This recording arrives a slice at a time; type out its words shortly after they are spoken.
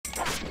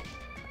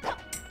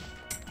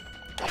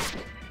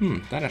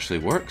That actually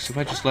works if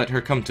I just let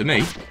her come to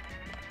me.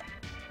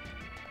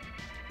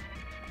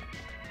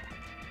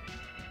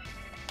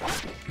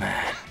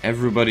 Man,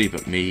 everybody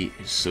but me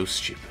is so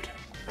stupid.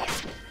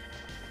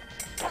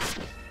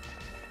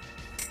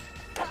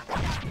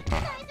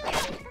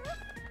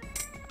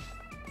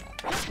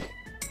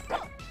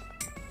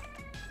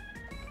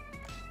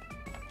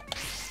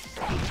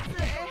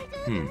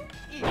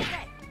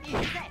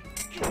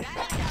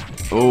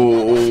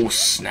 Oh,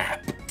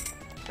 snap.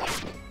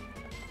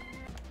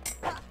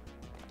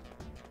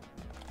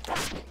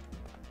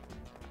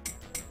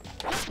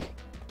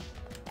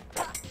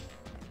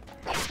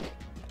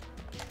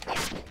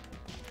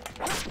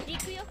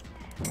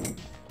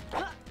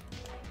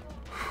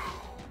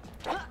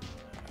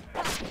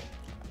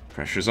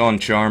 Pressure's on,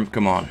 Charm.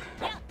 Come on.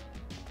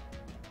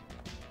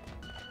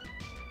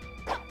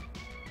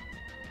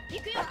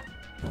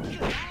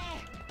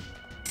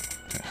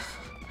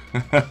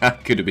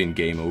 Could have been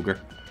Game Ogre.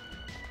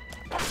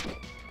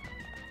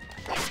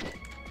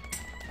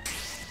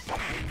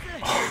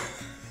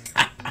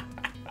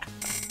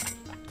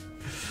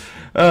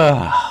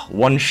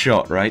 One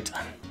shot, right?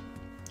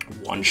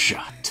 One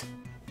shot.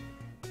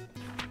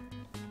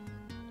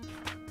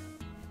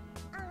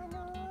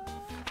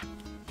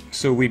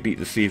 So we beat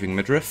the thieving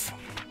midriff.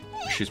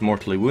 She's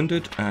mortally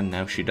wounded, and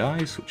now she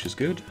dies, which is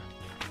good.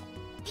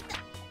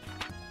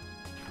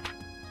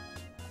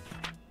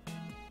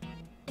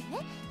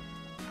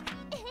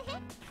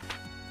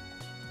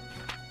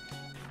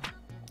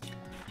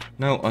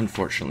 Now,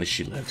 unfortunately,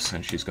 she lives,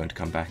 and she's going to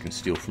come back and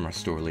steal from our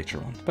store later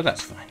on, but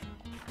that's fine.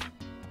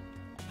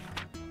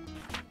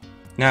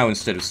 Now,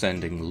 instead of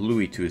sending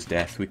Louis to his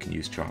death, we can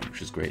use Charm,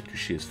 which is great, because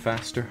she is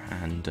faster,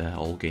 and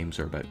all games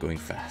are about going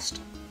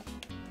fast.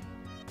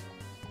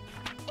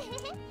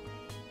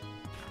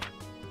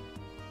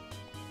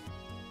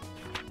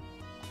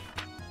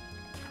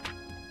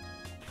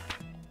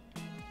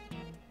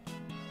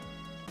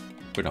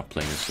 We're not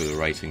playing this for the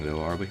writing, though,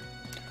 are we?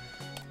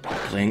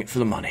 We're playing it for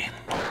the money.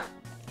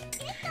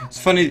 It's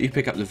funny that you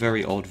pick up the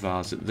very odd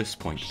vase at this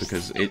point,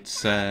 because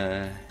it's,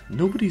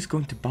 nobody's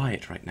going to buy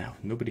it right now.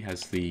 Nobody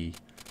has the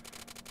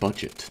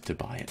budget to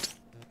buy it.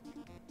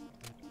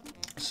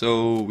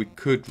 So we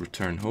could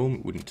return home,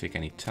 it wouldn't take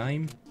any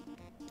time.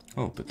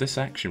 Oh, but this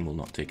action will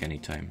not take any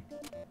time.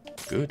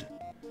 Good.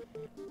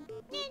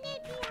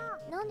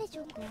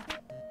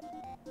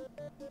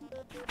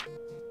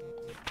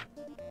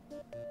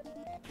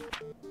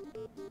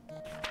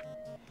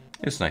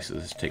 It's nice that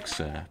this takes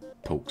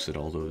pokes at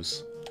all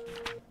those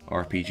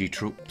RPG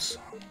tropes.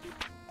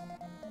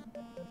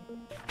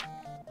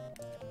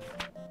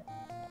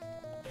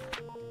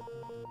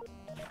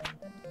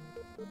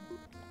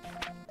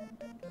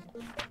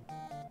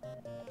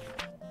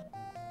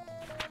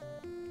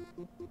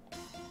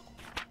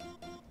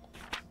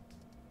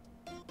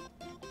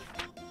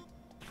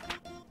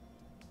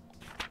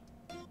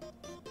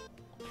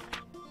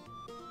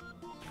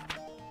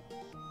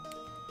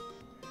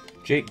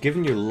 Jake,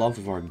 given your love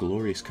of our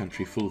glorious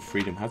country full of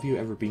freedom, have you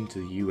ever been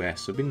to the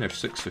US? I've been there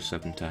 6 or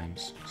 7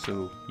 times,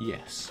 so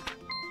yes.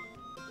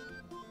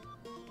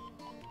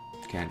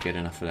 Can't get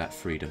enough of that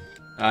freedom.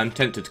 I'm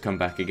tempted to come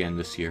back again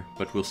this year,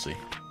 but we'll see.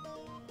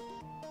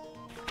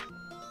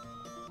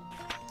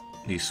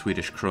 These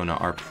Swedish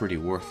krona are pretty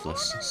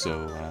worthless,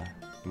 so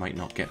might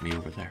not get me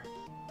over there.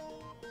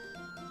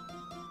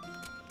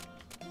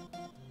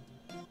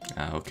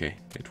 Okay,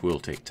 it will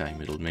take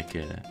time. It'll make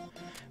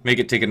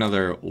it take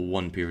another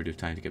one period of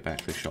time to get back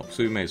to the shop,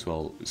 so we may as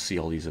well see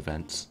all these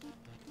events.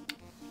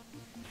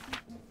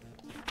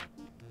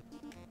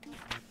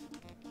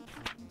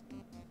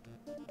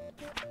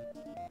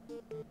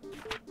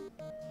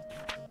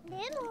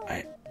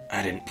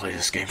 I didn't play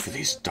this game for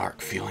these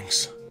dark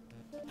feelings.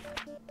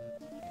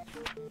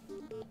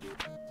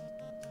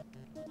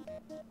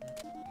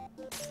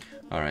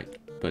 Alright,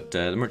 but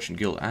the Merchant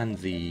Guild and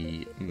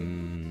the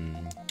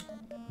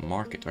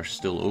market are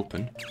still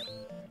open.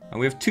 And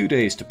we have 2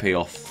 days to pay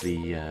off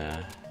the,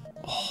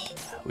 oh,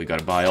 we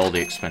gotta buy all the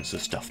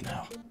expensive stuff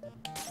now.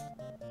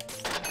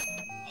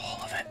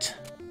 All of it.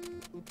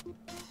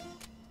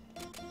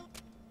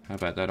 How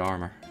about that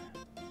armor?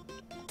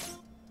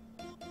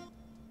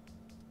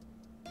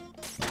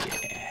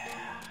 Yeah.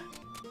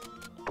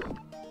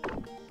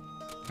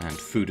 And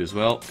food as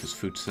well, because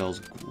food sells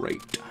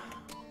great.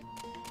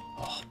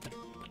 Oh, but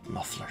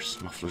mufflers.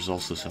 Mufflers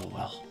also sell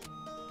well.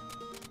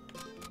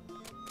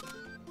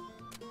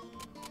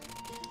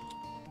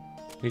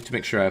 Need to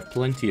make sure I have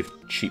plenty of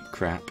cheap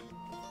crap.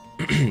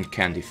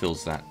 Candy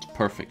fills that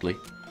perfectly.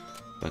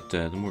 But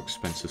the more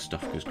expensive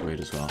stuff goes great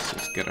as well. So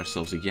let's get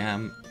ourselves a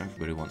yam.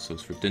 Everybody wants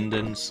those for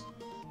din-dins.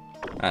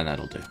 And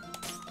that'll do.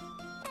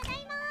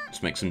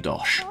 Let's make some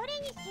dosh.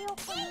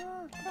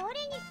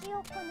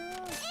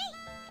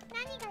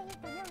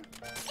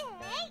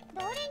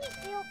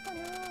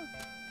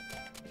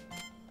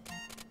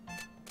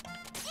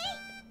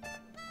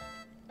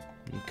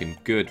 Looking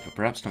good, but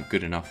perhaps not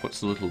good enough.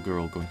 What's the little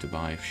girl going to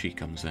buy if she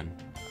comes in?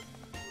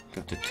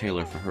 Got to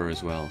tailor for her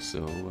as well,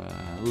 so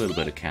a little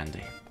bit of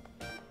candy.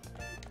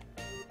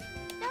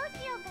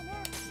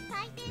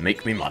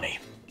 Make me money.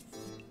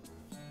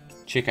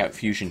 Check out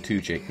Fusion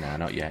 2, Jake. Nah,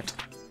 not yet.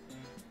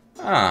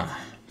 Ah,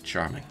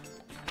 charming.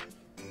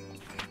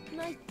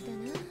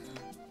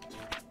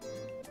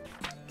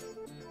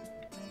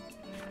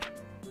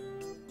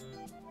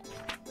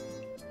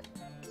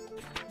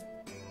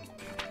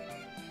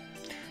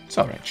 It's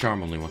alright,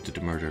 Charm only wanted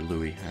to murder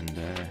Louis, and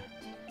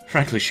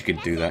frankly she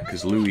could do that,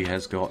 because Louis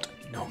has got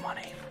no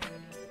money.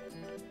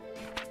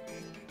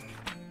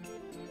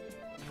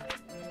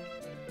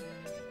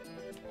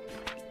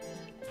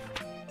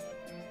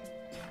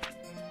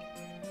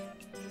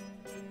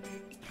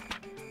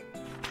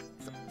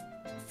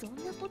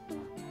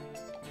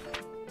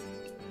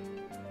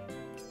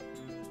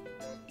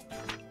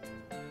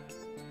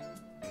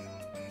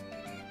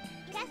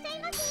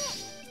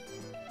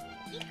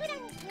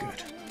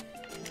 Good.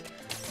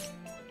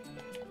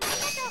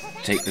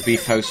 Take the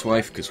beef,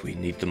 housewife, because we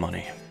need the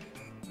money.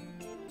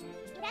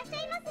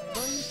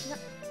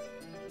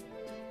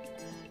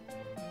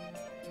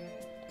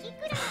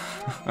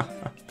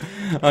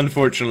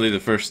 Unfortunately, the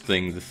first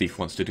thing the thief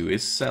wants to do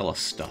is sell us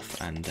stuff,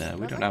 and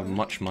we don't have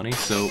much money,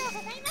 so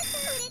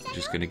we're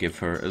just going to give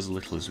her as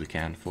little as we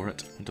can for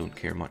it. I don't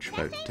care much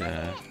about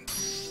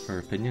her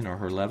opinion or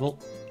her level.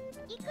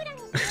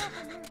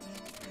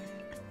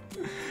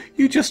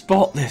 You just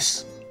bought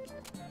this!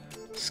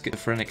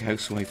 Schizophrenic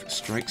housewife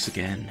strikes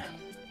again.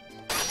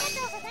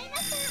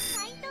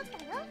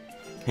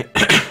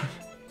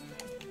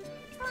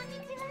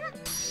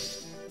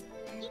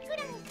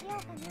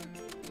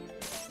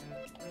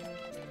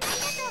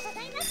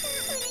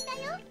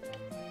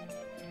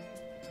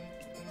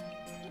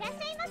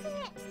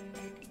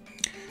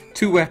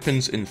 Two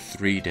weapons in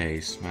 3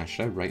 days.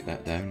 Should I write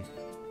that down?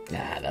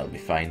 Nah, that'll be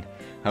fine.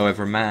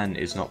 However, man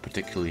is not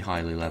particularly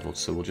highly leveled,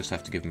 so we'll just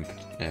have to give him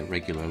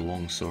regular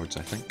long swords,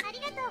 I think.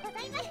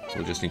 So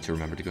we'll just need to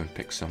remember to go and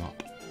pick some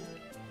up.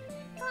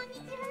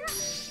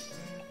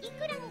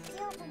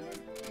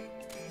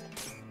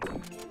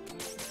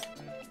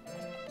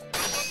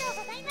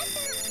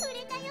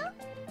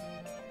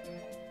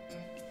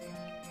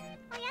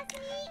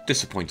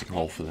 Disappointing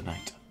haul for the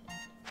night.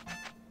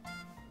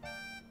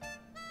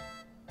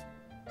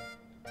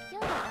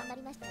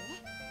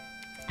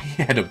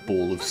 He had a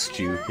bowl of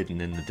stew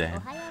hidden in the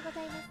den.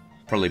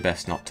 Probably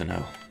best not to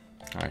know.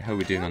 Alright, how are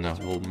we doing on the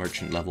whole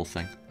merchant level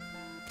thing?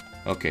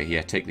 Okay,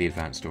 yeah, take the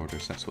advanced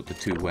orders. That's what the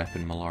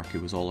two-weapon malarkey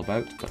was all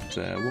about. But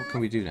what can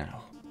we do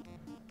now?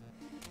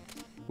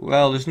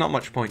 Well, there's not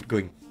much point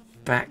going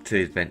back to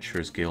the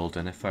Adventurers Guild,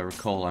 and if I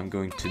recall, I'm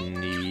going to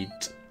need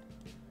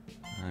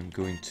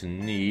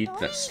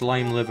that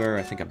slime liver,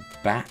 I think a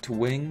bat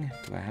wing.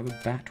 Do I have a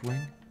bat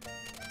wing?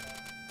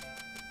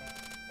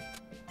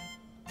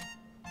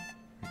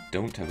 I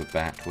don't have a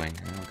bat wing.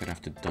 I'm gonna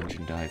have to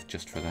dungeon dive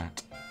just for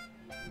that.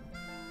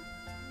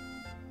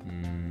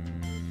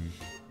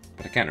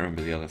 But I can't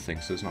remember the other thing,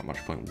 so there's not much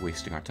point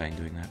wasting our time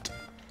doing that.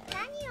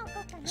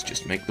 Let's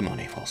just make the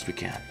money whilst we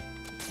can.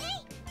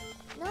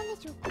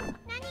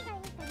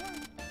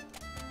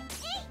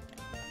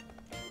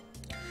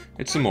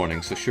 It's the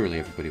morning, so surely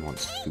everybody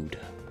wants food.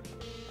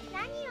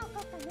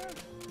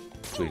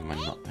 Including my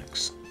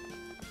nutmegs.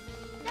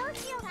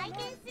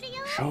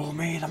 Show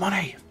me the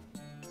money!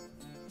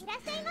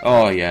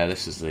 Oh yeah,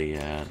 this is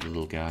the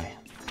little guy.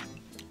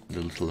 The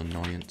little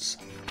annoyance.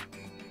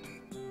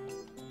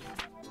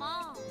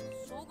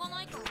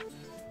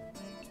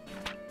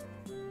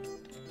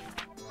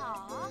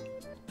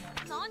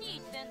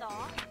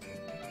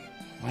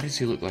 Why does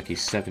he look like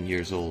he's 7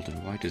 years old,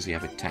 and why does he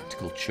have a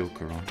tactical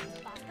choker on?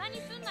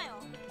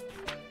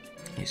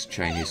 These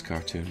Chinese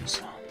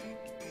cartoons.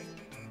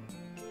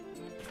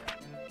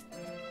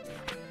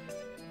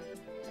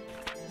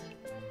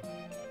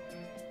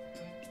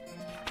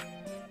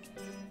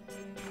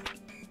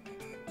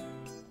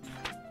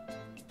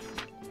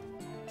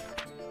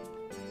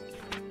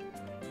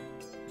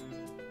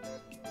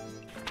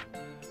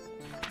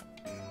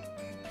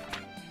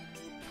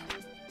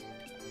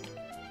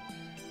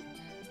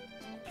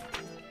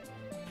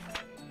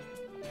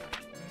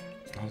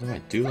 Although I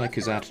do like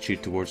his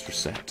attitude towards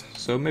Recette,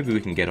 so maybe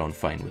we can get on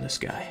fine with this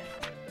guy.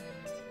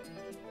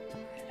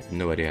 I have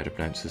no idea how to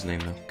pronounce his name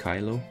though.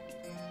 Kylo?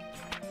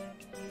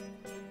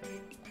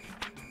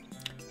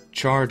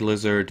 Charred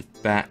Lizard,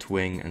 Bat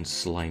Wing, and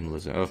Slime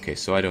Lizard. Okay,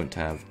 so I don't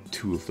have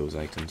 2 of those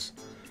items.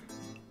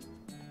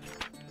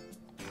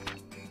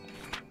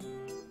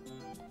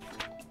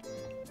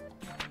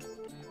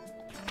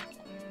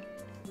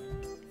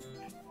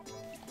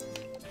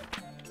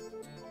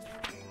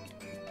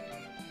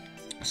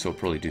 So I'll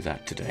probably do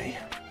that today,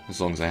 as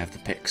long as I have the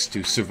picks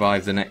to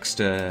survive the next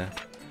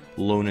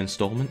loan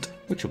installment,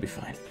 which will be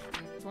fine.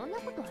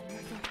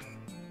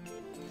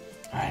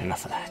 Alright,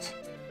 enough of that.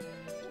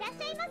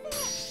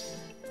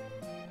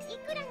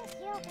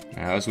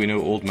 Now, as we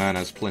know, Old Man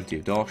has plenty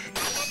of dosh,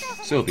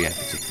 so he'll be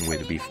happy taking away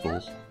the beef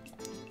bowl.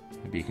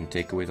 Maybe he can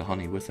take away the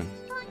honey with him.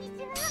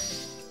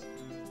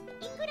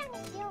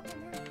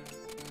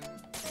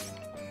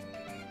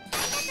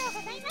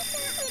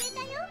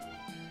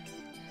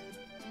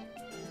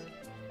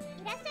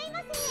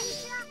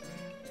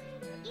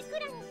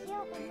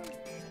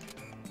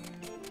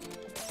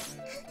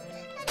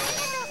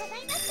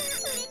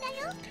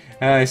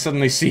 I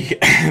suddenly see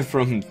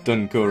from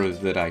Dunkora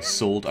that I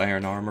sold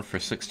iron armor for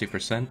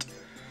 60%.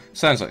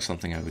 Sounds like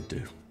something I would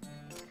do.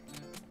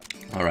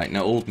 Alright,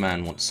 now old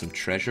man wants some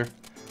treasure.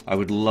 I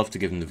would love to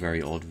give him the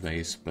very odd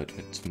vase, but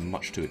it's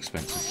much too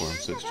expensive for him,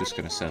 so it's just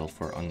going to settle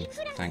for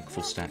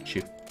unthankful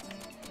statue.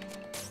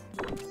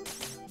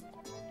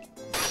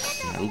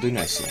 That'll do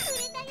nicely.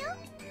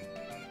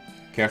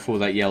 Careful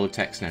with that yellow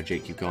text now,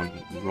 Jake. You've gone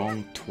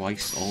wrong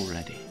twice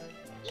already.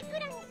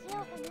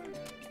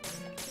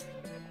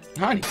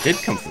 Honey did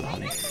come for the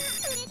honey.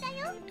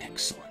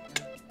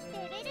 Excellent.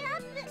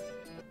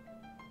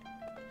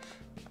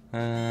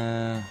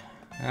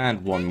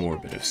 And one more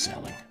bit of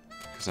selling,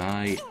 because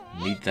I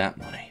need that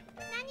money.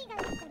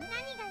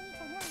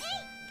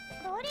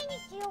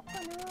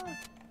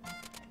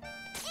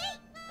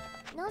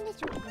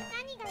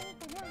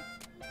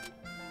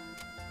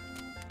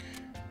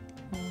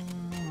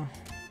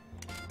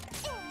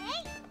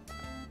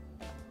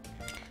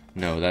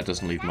 No, that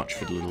doesn't leave much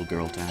for the little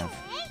girl to have.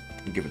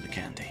 Give her the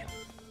candy.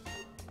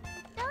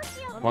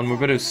 One more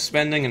bit of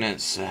spending and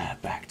it's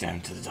back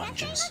down to the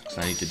dungeons, because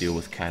I need to deal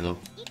with Kylo.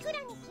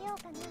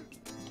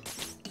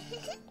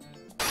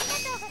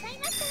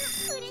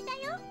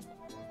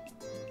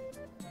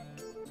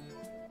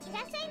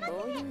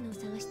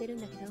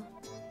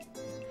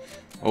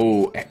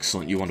 Oh,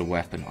 excellent, you want a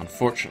weapon.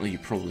 Unfortunately, you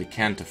probably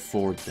can't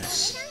afford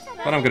this,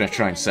 but I'm going to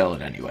try and sell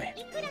it anyway.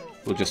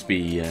 Will just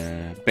be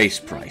base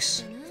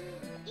price.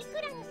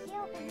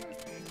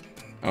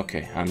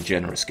 Okay, I'm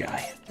generous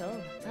guy.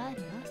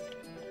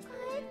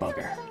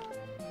 Bugger.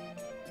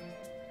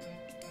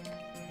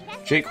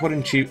 Jake, what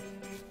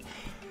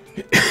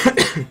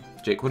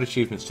Jake, what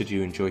achievements did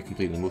you enjoy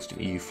completing the most in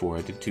EU4?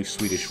 I did 2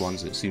 Swedish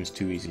ones, and it seems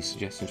too easy.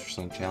 Suggestions for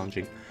something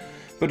challenging,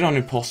 but not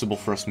impossible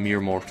for us mere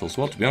mortals.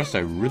 Well, to be honest, I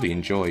really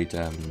enjoyed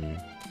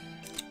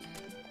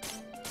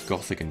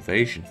Gothic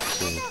Invasion,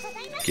 so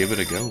give it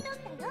a go.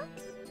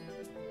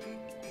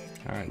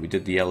 Alright, we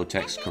did the yellow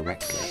text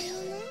correctly.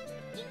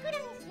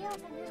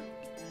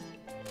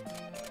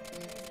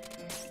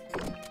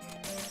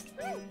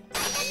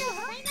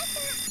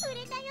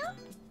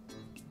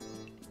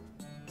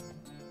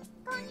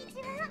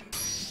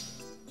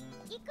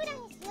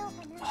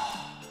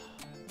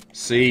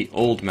 See,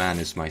 old man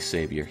is my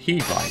savior. He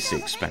buys the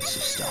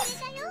expensive stuff.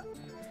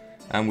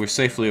 And we're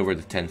safely over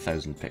the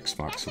 10,000 pix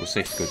mark, so we're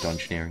safe to go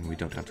dungeoneering. We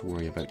don't have to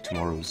worry about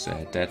tomorrow's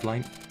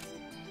deadline.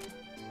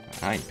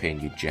 I ain't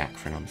paying you jack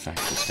for an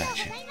unthankful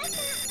statue.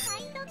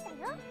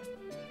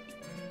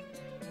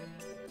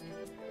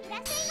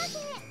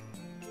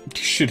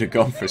 Should have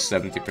gone for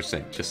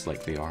 70%, just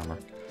like the armor.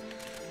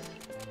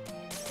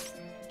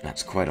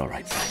 That's quite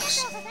alright,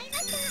 thanks.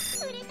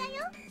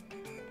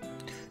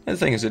 And the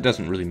thing is, it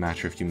doesn't really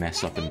matter if you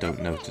mess up and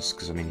don't notice,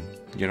 because, I mean,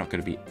 you're not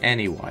going to be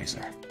any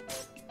wiser.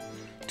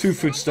 2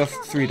 food stuff,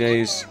 3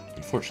 days.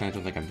 Unfortunately, I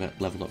don't think I'm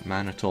leveled up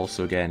man at all,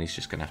 so again, he's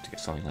just going to have to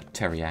get something like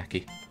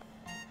teriyaki.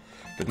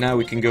 But now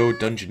we can go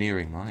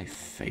dungeoneering, my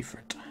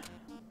favourite.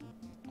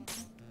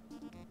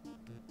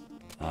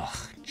 Ugh,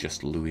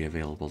 just Louis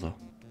available, though.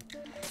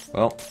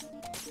 Well,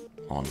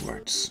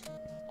 onwards.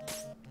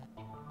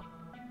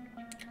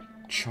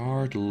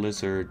 Charred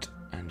lizard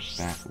and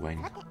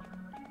batwing.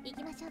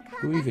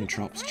 Who even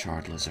drops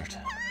charred lizard?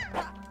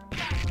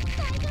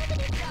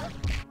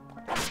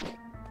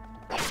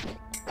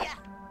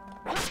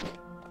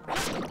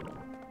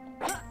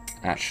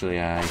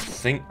 Actually, I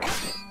think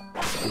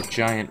the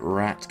giant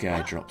rat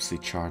guy drops the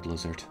charred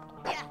lizard.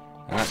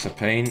 And that's a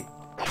pain,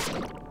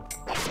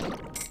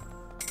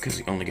 because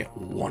you only get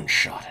 1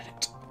 shot at it.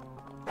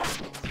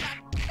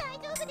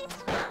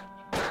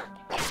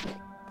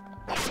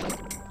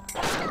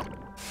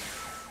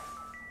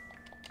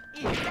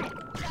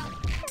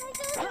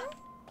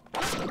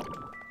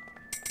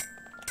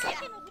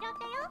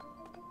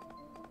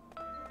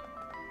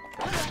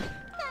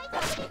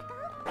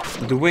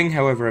 The wing,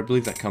 however, I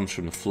believe that comes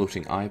from the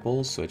floating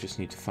eyeballs, so I just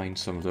need to find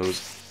some of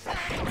those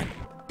and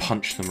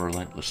punch them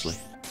relentlessly.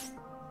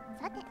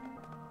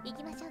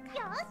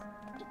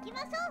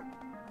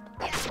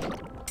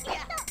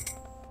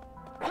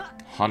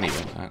 Honey,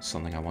 though, that's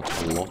something I want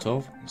a lot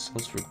of. It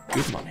sells for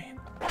good money.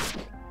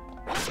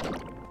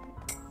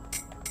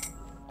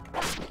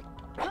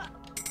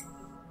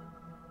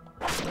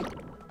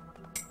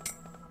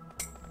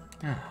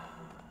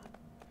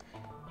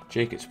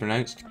 Jake, it's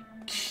pronounced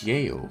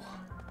Kyo.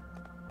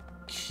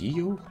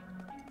 Kyo?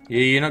 Yeah,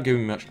 you're not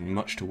giving me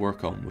much to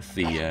work on with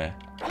the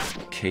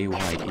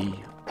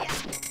KYE.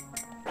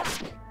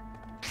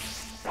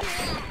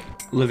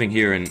 Living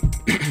here in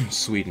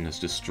Sweden has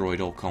destroyed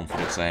all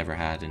confidence I ever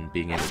had in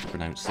being able to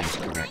pronounce things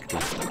correctly.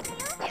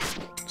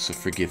 So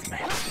forgive me.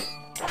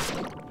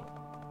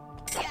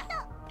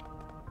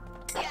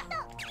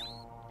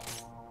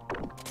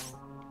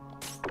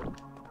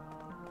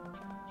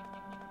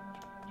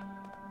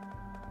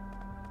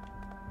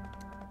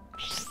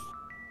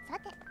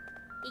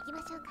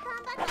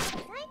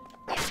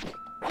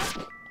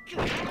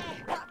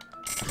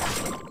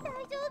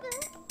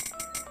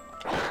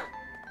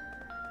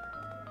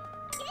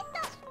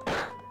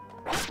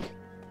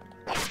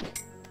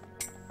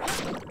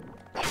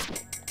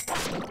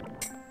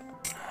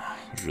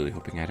 really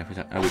hoping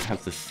I would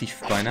have the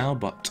thief by now,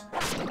 but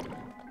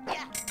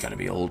gotta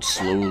be old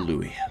slow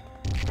Louis.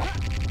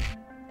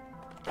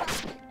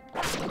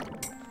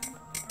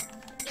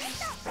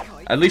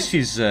 At least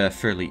he's a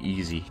fairly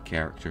easy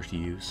character to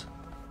use.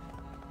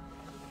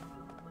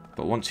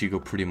 But once you go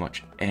pretty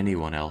much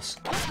anyone else,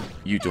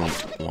 you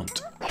don't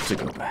want to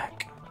go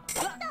back.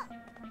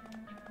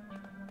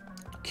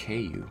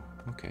 KU,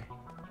 okay.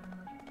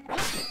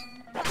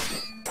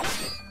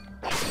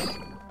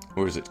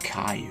 Or is it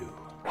Caillou?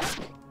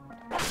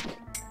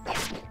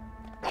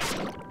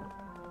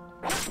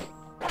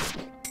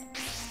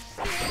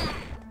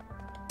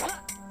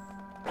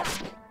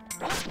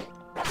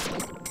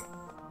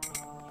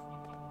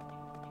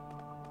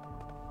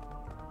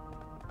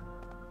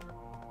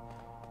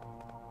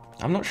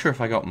 I'm not sure if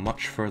I got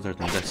much further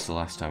than this the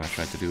last time I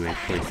tried to do a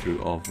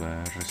playthrough of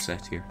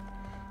Recettear,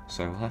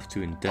 so I'll have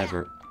to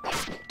endeavour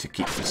to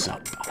keep this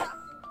up.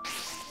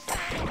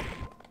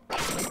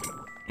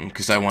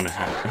 Because I want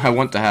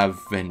to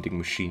have vending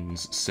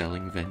machines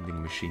selling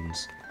vending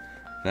machines.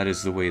 That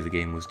is the way the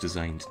game was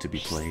designed to be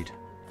played.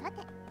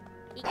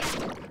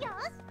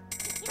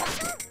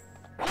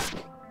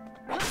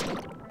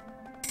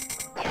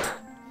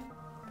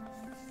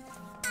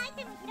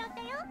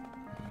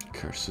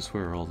 Curses,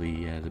 where are all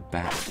the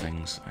bat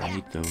things? I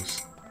need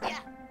those.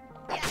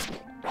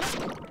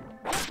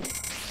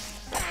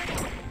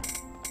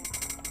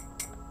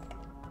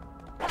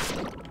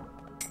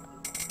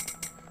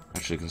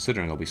 Actually,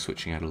 considering I'll be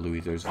switching out of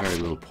Louis, there's very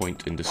little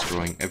point in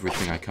destroying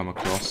everything I come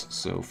across,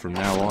 so from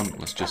now on,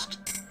 let's just,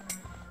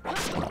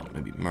 well,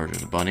 maybe murder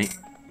the bunny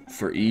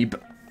for Ebe.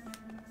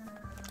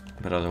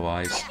 But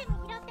otherwise,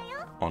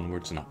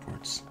 onwards and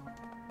upwards.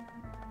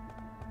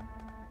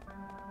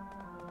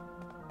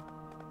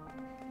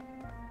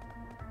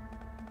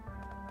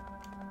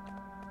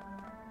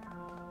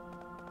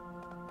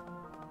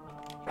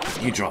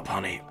 You drop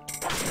honey,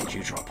 and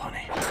you drop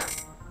honey.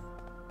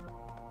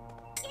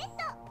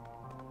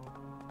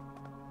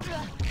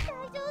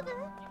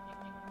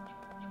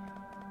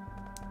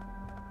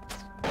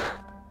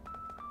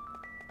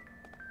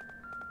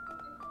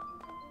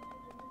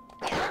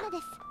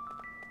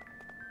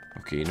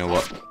 Okay, you know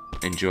what?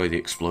 Enjoy the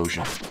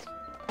explosion.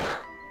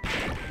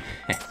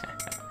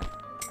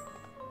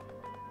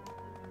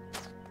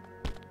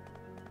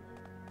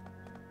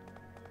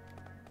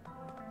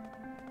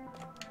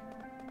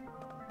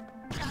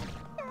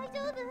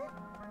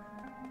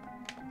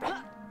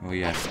 Oh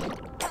yeah.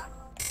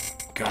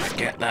 Gotta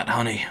get that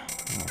honey.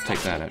 I'll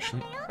take that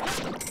actually.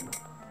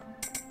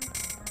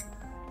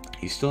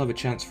 You still have a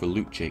chance for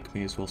loot, Jake.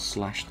 May as well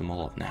slash them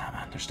all up. Nah,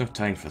 man, there's no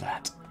time for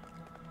that.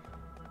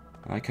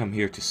 I come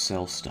here to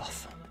sell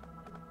stuff.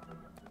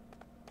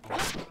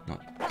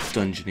 Not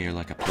dungeoneer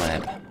like a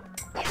pleb.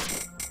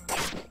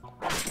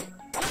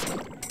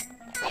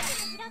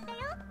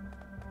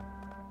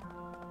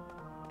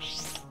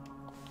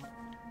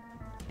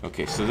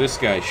 Okay, so this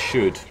guy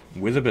should,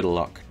 with a bit of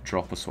luck,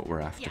 drop us what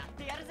we're after,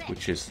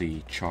 which is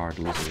the charred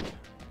lizard.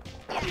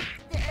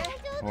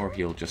 Or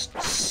he'll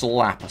just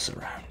slap us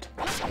around.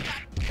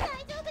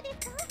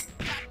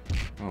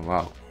 Oh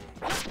wow.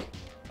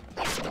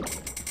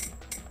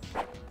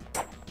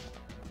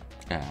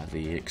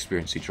 The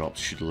experience he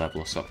drops should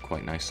level us up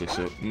quite nicely,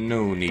 so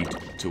no need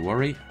to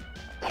worry.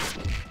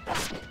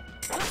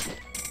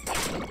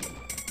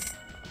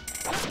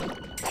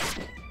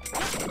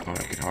 Or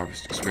I could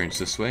harvest experience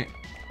this way.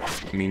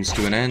 Means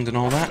to an end and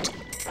all that.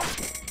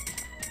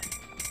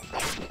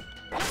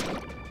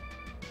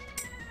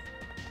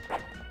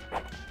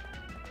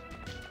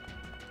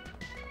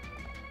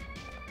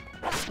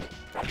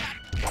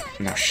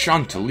 Now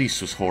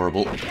Chantalise was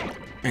horrible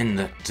in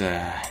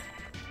that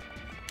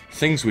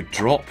things would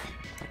drop.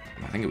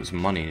 I think it was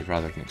money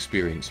rather than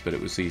experience, but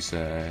it was these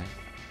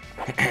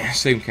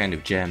same kind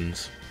of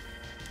gems.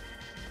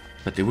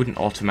 But they wouldn't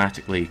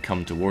automatically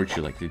come towards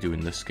you like they do in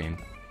this game.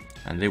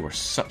 And they were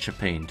such a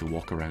pain to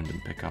walk around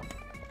and pick up.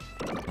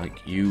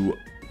 Like you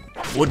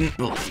wouldn't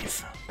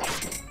believe.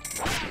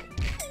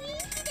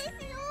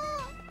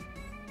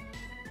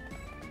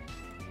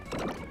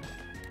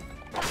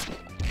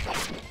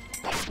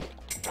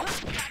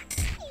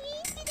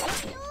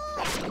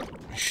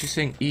 She's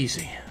saying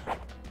easy.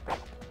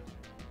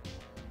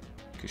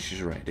 Because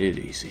she's right, it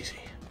is easy.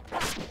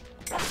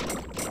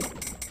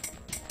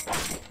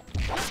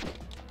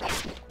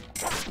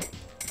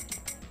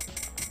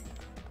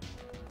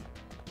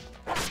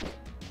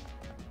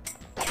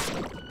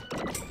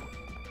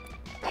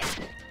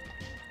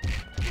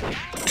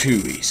 Too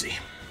easy.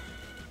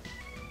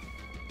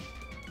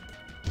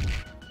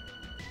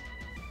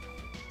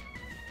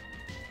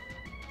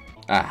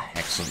 Ah,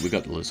 excellent, we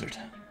got the lizard.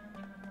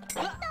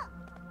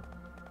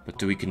 But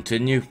do we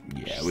continue?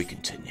 Yeah, we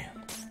continue.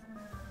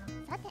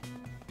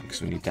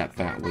 Because we need that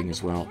bat wing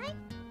as well.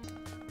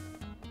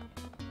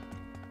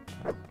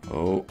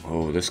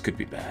 Oh, this could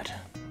be bad.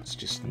 Let's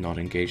just not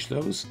engage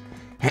those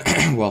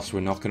whilst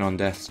we're knocking on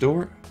death's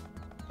door.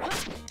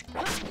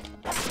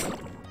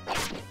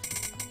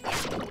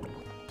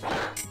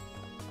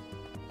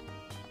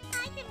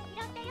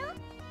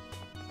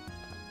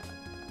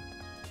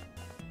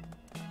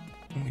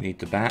 We need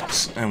the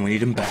bats, and we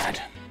need them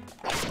bad.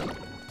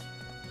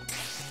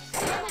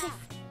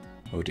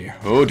 Oh dear,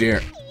 oh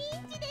dear.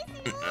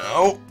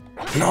 No,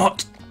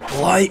 not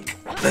like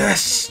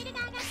this.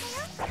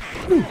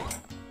 Whew.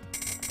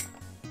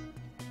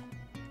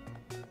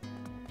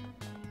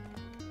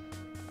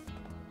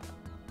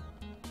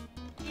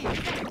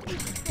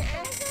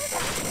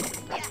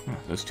 Oh,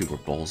 those two were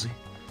ballsy.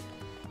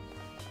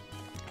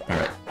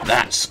 Alright,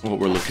 that's what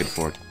we're looking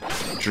for.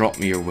 Drop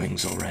me your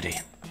wings already.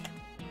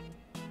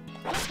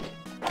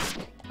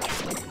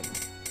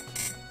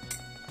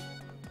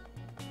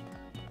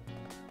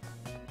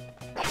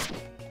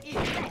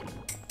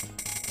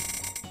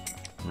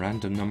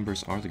 Random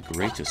numbers are the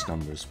greatest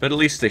numbers, but at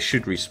least they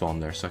should respawn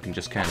there, so I can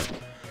just kind of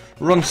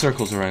run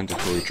circles around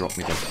until they drop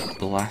me the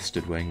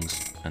blasted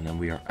wings, and then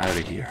we are out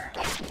of here.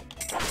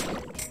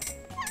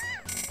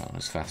 Well,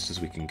 as fast as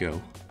we can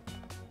go.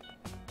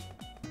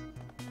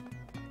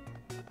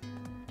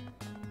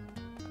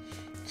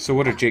 So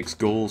what are Jake's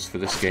goals for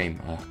this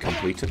game?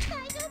 Complete it.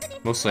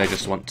 Mostly I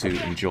just want to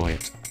enjoy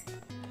it.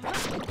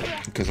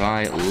 Because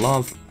I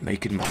love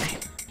making money.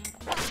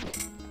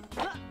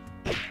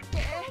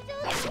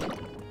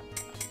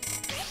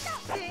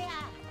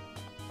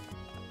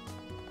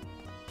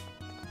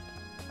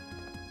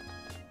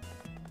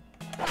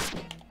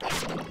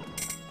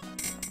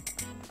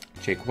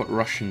 Jake, what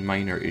Russian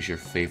miner is your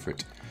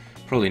favourite?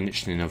 Probably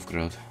Nizhny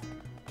Novgorod.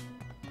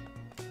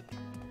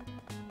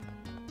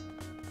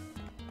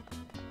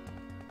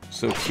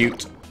 So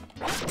cute,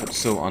 but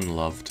so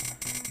unloved.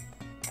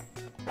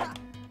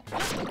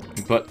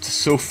 But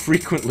so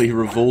frequently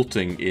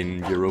revolting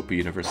in Europa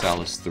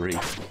Universalis 3,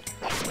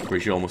 where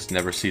you almost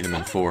never see them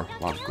in 4.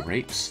 Wow,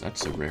 grapes,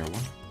 that's a rare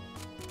one.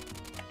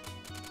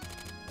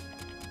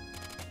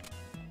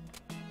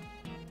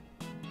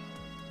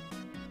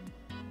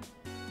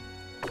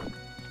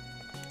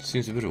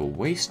 Seems a bit of a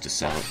waste to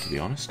sell it, to be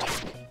honest.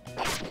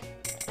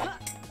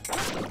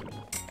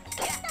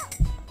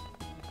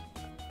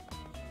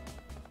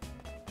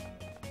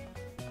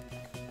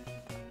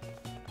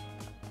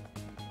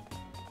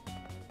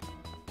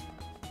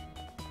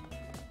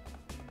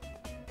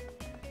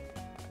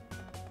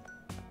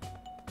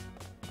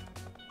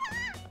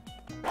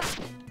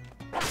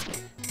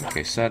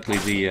 Okay, sadly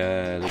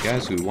the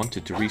guys who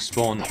wanted to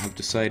respawn have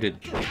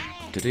decided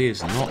today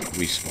is not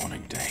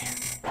respawning day.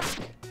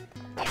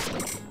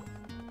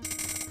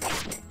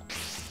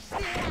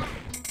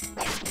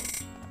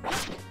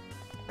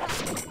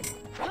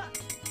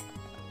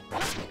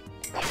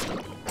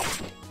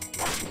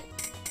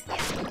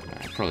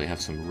 Probably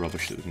have some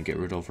rubbish that we can get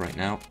rid of right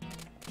now.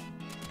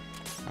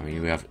 I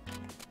mean, we have...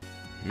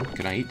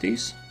 can I eat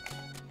these?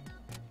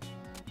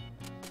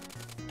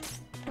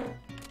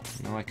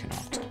 No, I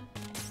cannot.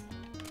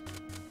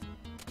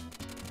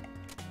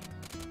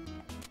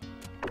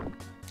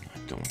 I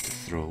don't want to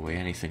throw away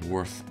anything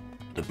worth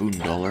the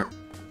 $1.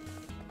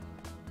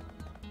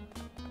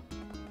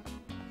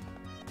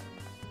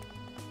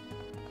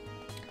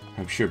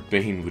 I'm sure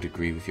Bane would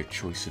agree with your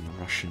choice in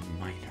Russian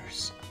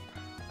miners.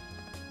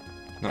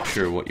 Not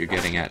sure what you're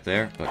getting at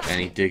there, but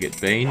any dig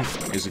at Bane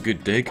is a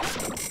good dig.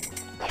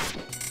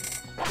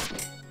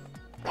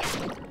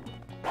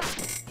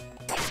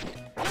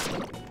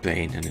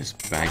 Bane and his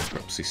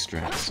bankruptcy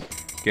stress.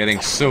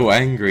 Getting so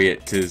angry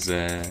at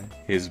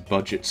his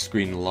budget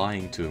screen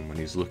lying to him when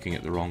he's looking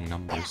at the wrong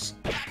numbers.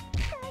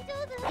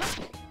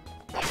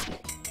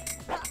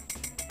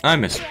 I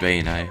miss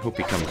Bane, I hope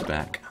he comes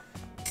back.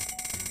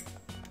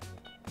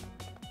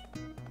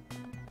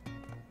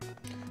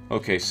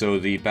 Okay, so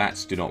the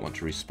bats do not want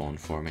to respawn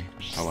for me.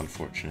 How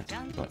unfortunate,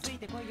 but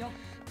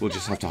we'll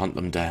just have to hunt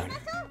them down.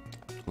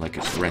 Like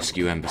it's a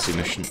rescue embassy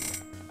mission.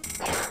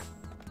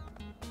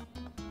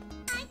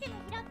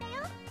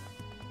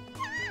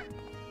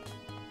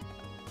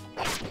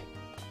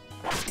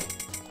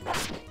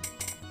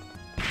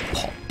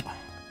 Pop.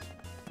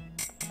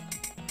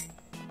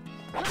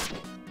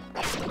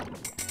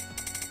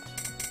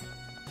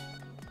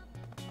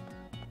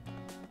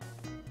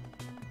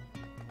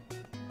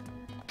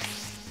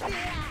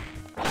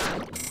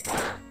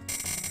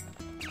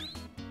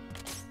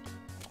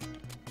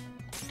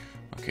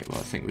 Okay, well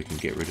I think we can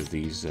get rid of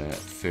these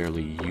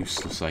fairly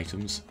useless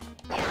items.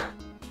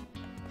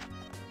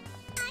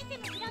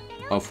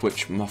 Of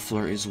which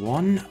muffler is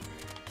one.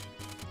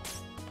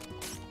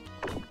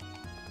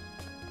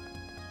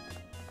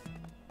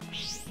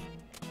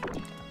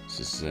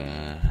 This is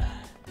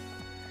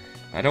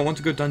I don't want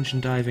to go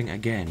dungeon diving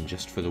again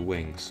just for the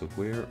wings, so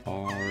where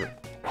are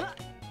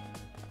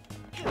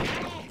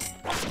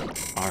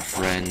our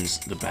friends,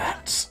 the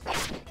bats?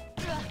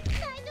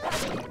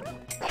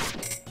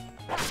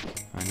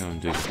 I know I'm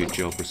doing a good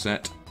job,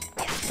 Recette.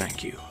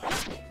 Thank you.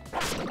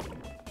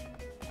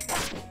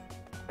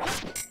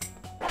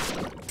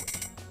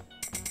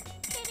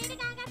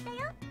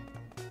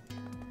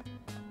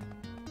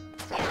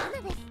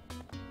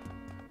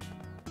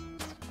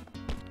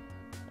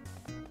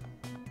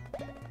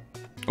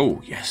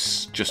 Oh,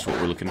 yes, just what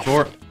we're looking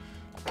for.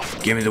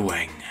 Give me the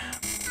wing.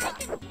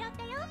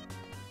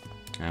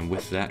 And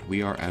with that,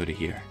 we are out of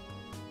here.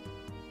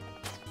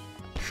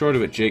 Short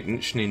of it, Jake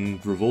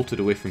Nichnin revolted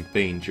away from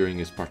Bane during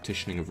his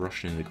partitioning of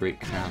Russia in the Great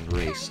Khan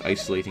race,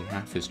 isolating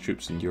half his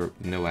troops in Europe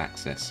with no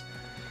access,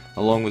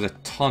 along with a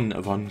ton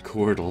of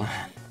uncored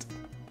land.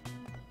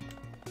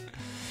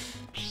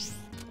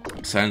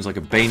 Sounds like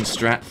a Bane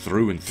strat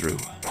through and through.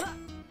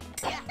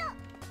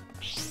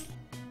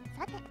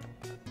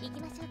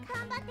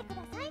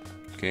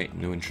 Okay,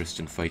 no interest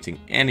in fighting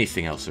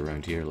anything else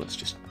around here. Let's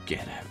just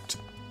get out.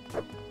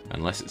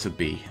 Unless it's a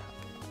bee.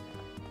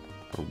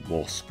 Or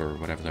wasp, or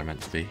whatever they're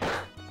meant to be.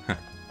 Meant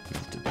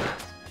to be.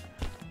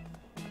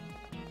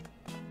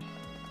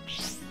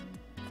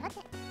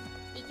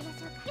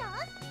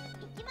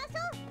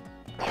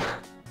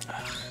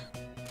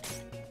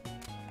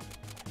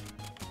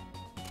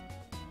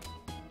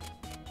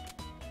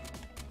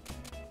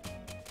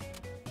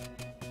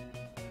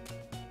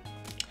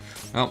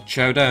 Well,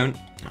 chow down.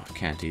 Oh,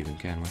 can't even,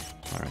 can we?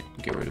 Alright,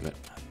 get rid of it.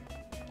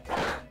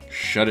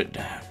 Shut it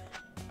down.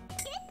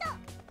 Oh,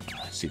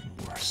 that's even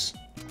worse.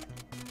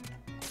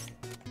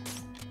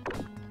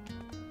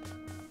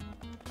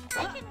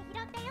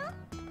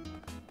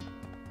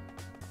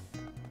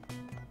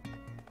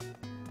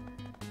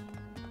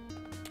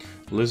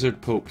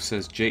 Lizard Pope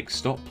says, Jake,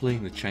 stop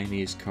playing the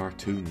Chinese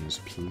cartoons,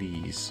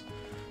 please.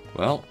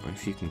 Well,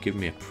 if you can give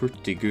me a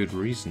pretty good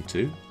reason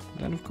to,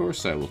 then of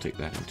course I will take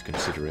that into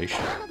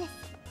consideration.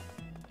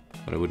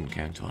 But I wouldn't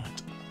count on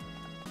it.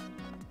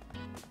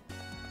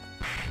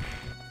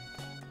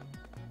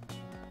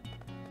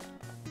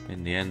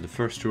 In the end, the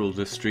first rule of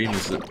this stream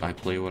is that I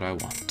play what I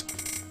want.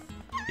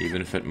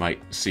 Even if it might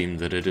seem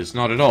that it is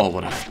not at all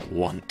what I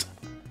want.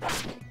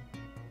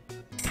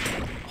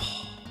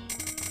 Oh,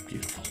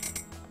 beautiful.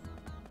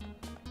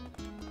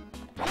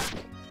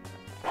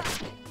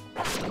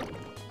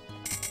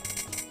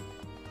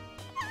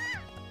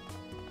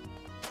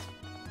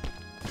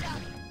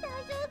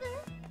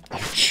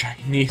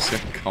 Chinese are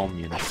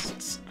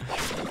communists.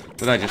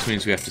 But that just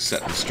means we have to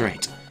set them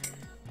straight.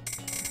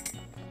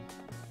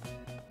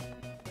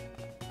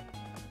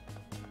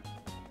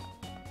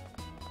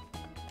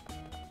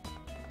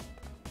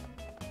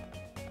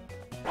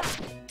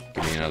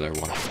 Give me another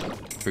one.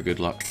 For good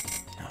luck.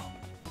 No.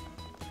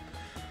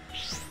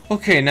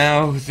 Okay,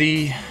 now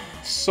the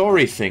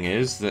sorry thing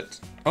is that...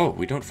 Oh,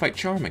 we don't fight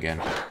Charm again.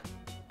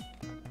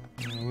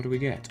 What do we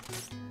get?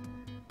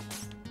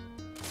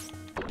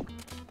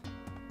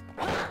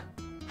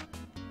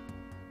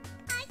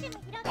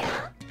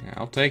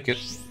 I'll take it.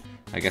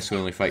 I guess we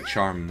only fight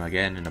Charm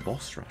again in a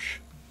boss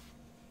rush.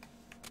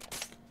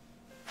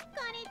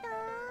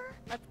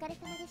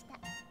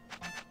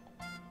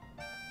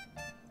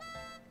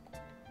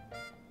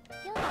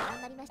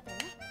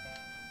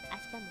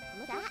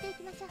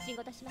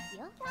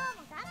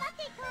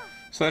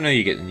 So I know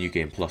you get the New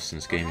Game Plus in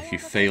this game if you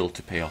fail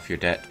to pay off your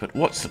debt, but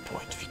what's the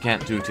point? If you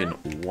can't do it in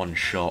one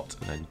shot,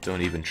 then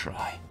don't even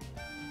try.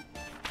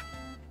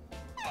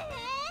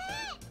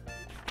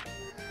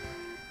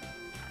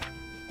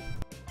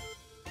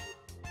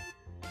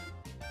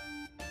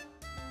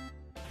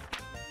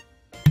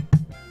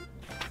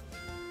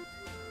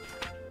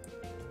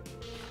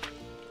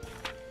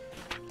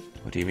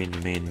 What do you mean the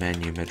main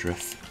menu,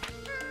 midriff?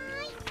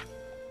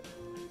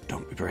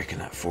 Don't be breaking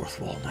that fourth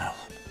wall now.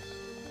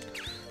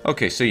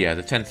 Okay, so yeah,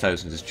 the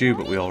 10,000 is due,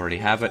 but we already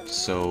have it,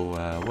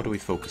 so what do we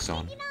focus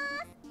on?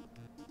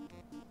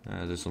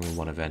 There's only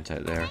one event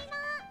out there.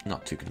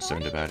 Not too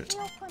concerned about it.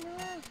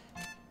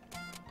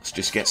 Let's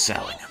just get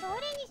selling.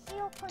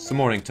 It's the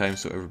morning time,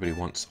 so everybody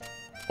wants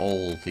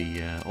all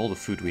the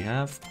food we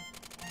have.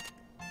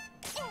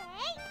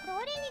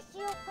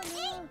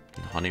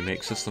 And honey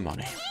makes us the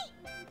money.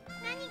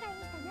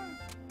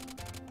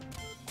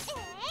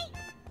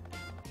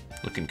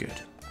 Looking good.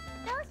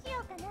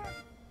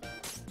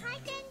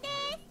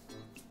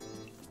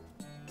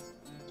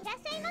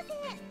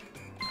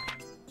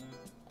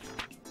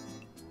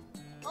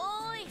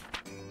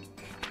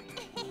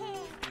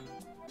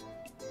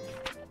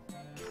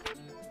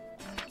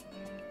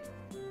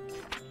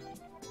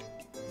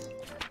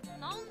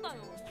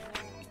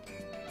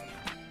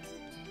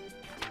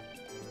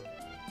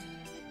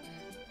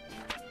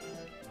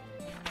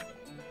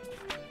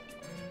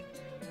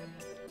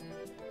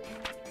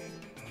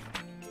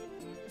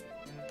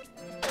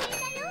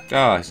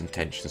 Ah, his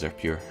intentions are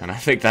pure, and I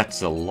think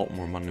that's a lot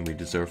more money than we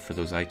deserve for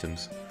those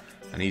items.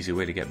 An easy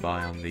way to get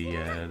by on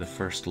the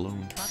first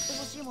loan.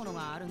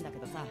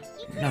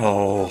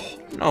 No,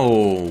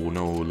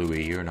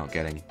 Louis, you're not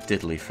getting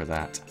diddly for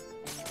that.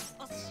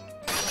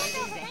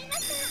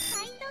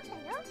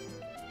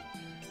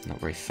 Not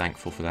very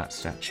thankful for that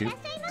statue.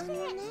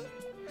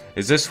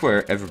 Is this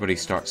where everybody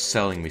starts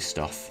selling me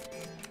stuff?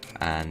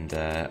 And,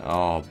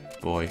 oh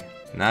boy,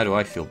 now do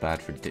I feel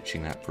bad for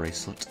ditching that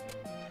bracelet.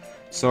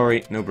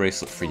 Sorry, no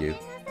bracelet for you.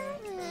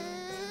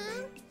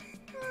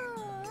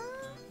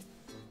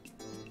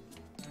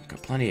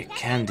 Got plenty of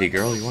candy,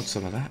 girl. You want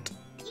some of that?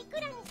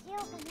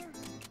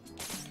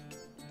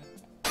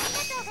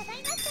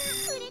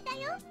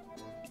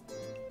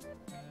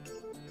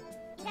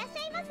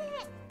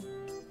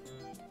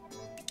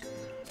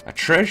 A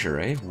treasure,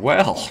 eh?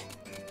 Well,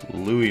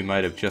 Louis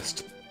might have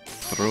just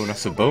thrown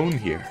us a bone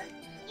here.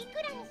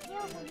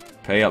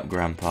 Pay up,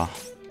 Grandpa.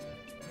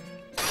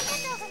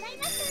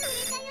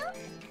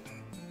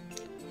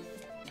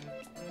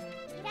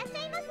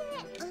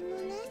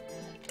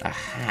 A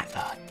hat?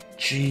 Oh,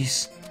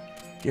 jeez.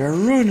 You're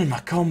ruining my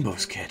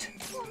combos, kid.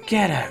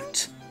 Get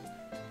out.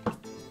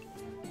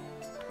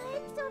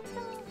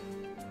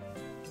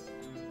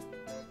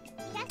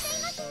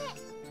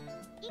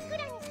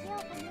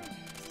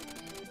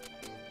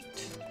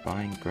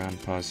 Buying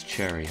Grandpa's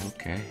cherry,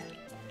 okay.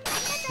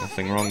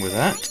 Nothing wrong with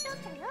that.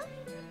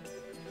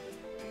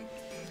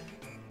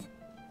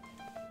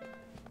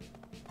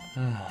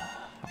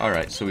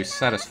 Alright, so we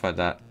satisfied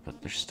that,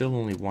 but there's still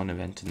only one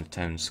event in the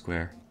town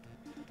square.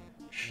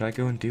 Should I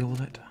go and deal with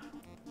it?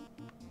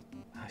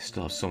 I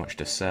still have so much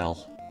to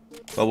sell.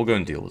 Well, we'll go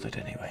and deal with it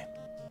anyway.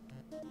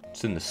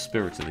 It's in the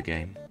spirit of the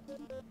game.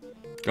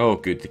 Oh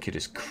good, the kid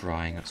is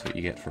crying. That's what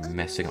you get for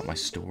messing up my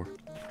store.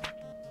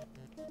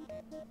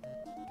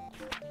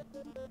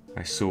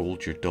 I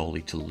sold your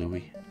dolly to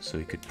Louis so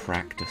he could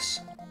practice.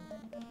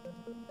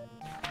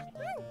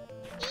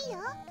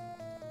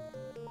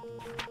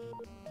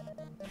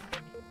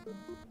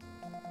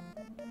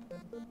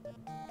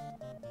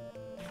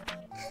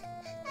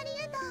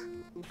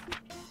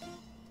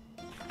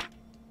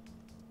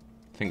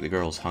 I think the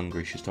girl's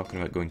hungry. She's talking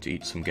about going to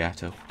eat some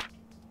gatto.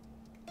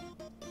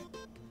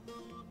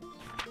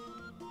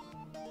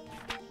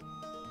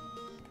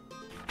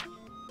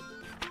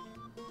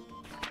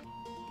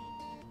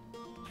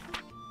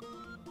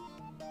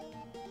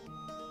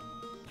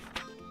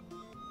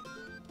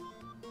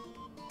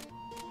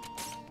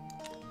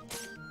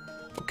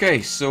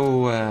 Okay,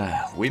 so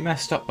we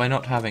messed up by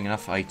not having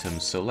enough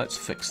items, so let's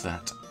fix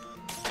that.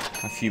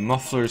 A few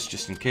mufflers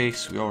just in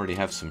case. We already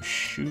have some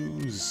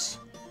shoes.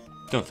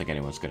 Don't think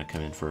anyone's going to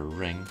come in for a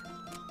ring.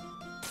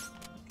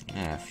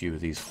 A few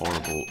of these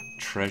horrible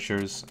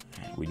treasures.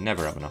 We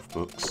never have enough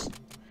books.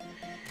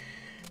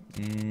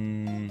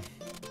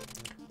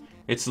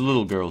 It's the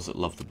little girls that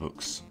love the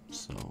books,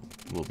 so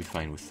we'll be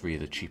fine with 3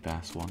 of the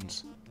cheap-ass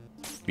ones.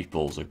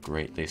 Meatballs are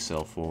great. They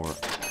sell for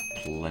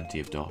plenty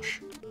of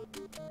dosh.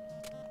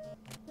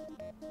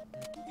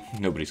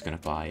 Nobody's going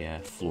to buy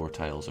floor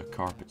tiles or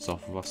carpets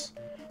off of us.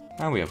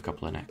 And we have a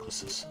couple of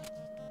necklaces.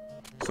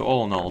 So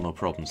all in all, no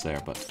problems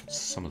there, but it's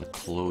some of the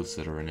clothes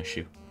that are an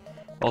issue.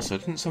 Also,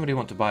 didn't somebody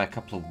want to buy a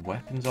couple of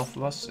weapons off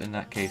of us? In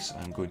that case,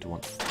 I'm going to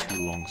want 2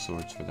 long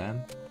swords for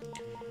them.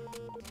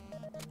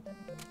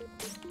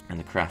 And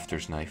the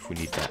crafter's knife, we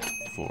need that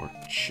for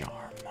charm.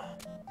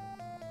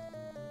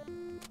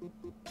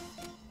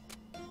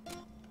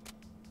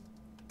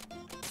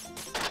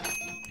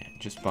 Yeah,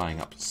 just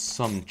buying up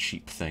some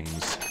cheap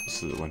things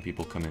so that when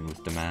people come in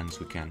with demands,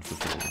 we can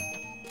fulfill them.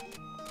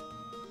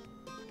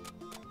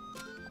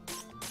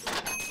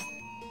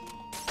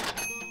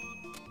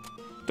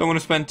 Don't want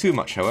to spend too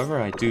much,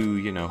 however. I do,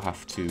 you know,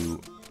 have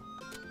to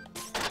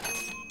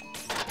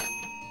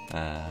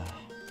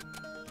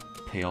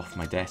pay off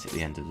my debt at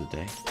the end of the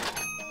day.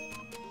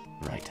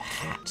 Right,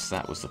 hats,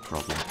 that was the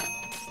problem.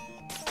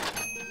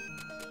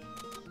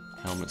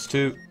 Helmets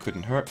too,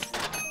 couldn't hurt.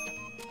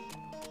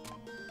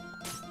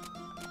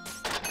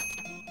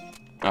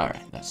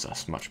 Alright,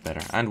 that's much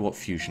better. And what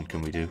fusion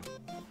can we do?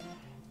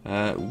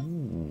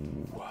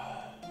 Ooh.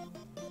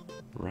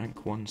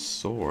 Rank 1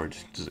 sword.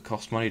 Does it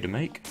cost money to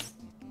make?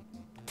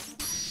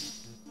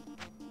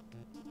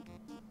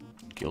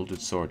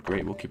 Gilded sword,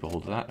 great, we'll keep a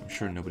hold of that. I'm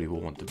sure nobody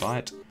will want to buy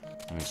it.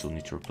 I mean, we'll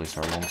need to replace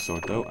our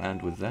longsword though,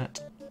 and with that...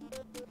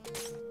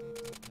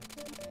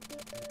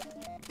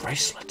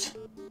 bracelet!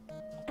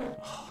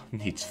 Oh,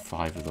 needs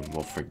 5 of them,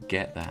 well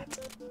forget that.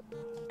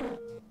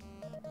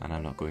 And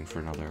I'm not going for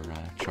another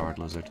charred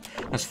lizard.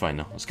 That's fine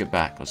though, let's get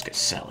back, let's get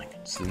selling.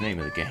 It's the name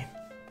of the game.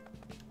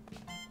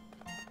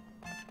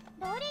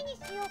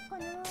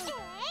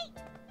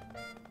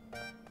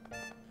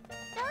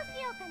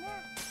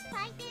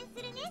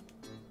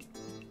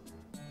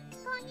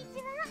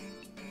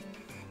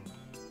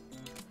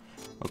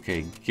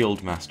 Okay,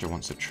 Guildmaster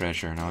wants a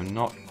treasure. Now, I'm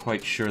not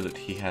quite sure that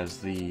he has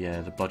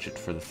the budget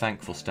for the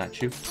Thankful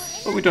statue,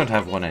 but we don't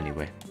have one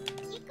anyway.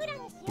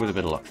 With a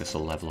bit of luck, this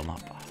will level him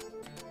up.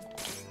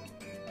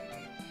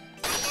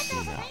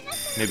 No.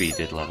 Maybe he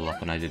did level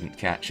up and I didn't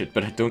catch it,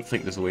 but I don't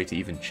think there's a way to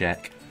even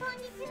check.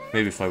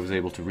 Maybe if I was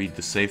able to read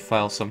the save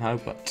file somehow,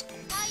 but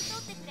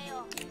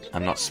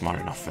I'm not smart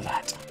enough for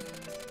that.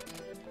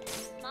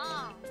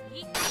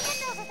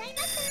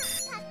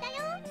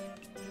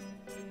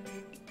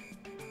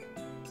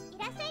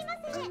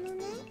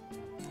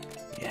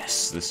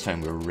 Yes, this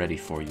time we're ready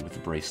for you with the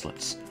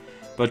bracelets.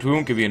 But we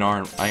won't give you an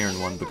iron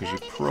one because you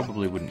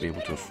probably wouldn't be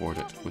able to afford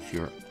it with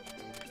your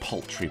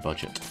paltry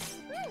budget.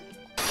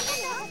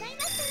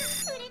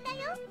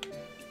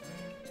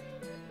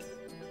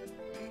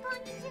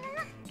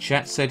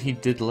 Chat said he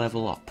did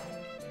level up.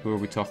 Who are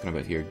we talking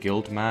about here?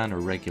 Guild man or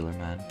regular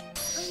man?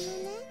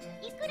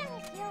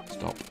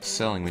 Stop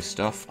selling me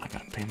stuff. I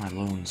gotta pay my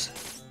loans.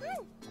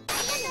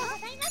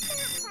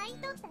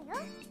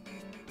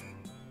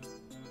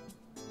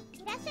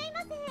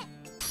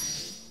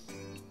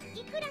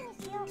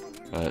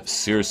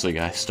 Seriously,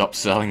 guys, stop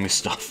selling me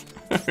stuff.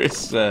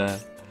 There's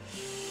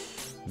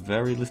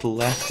very little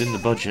left in the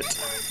budget.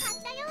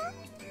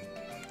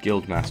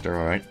 Guildmaster,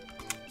 alright.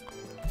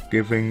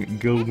 Giving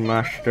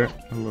Guildmaster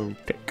a little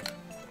tick.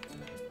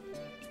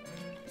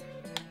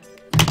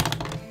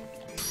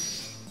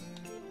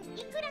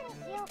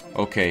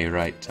 Okay,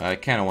 right. I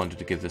kinda wanted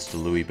to give this to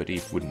Louis, but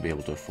he wouldn't be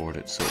able to afford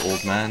it. So,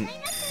 old man,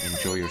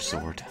 enjoy your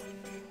sword.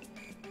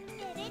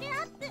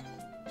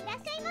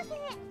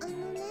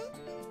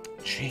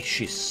 Gee,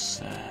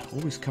 she's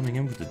always coming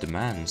in with the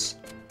demands.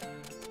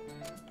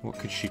 What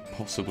could she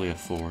possibly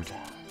afford?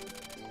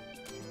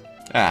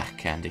 Ah,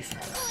 candy for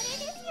her.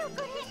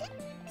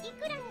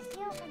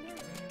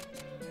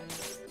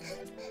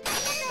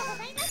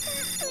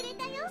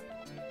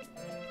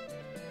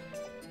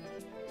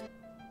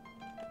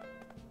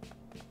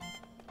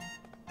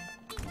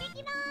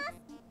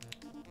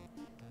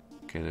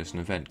 Okay, there's an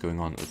event going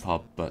on at the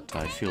pub, but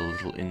I feel a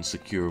little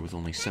insecure with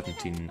only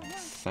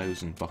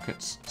 17,000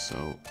 buckets,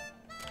 so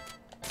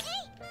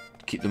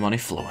keep the money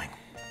flowing.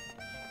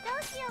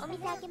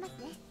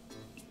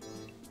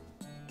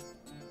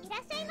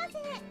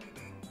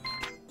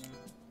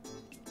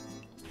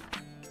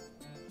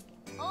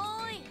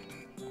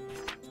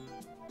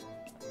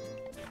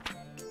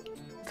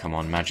 Come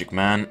on, Magic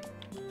Man.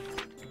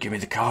 Give me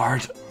the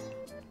card.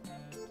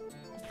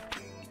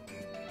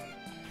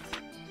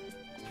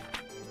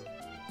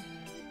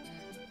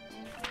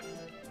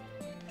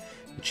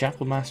 The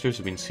Chapel Masters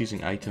have been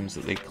seizing items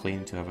that they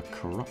claim to have a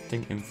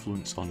corrupting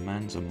influence on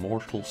man's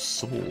immortal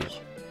soul.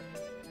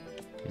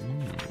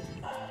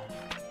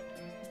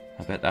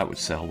 I bet that would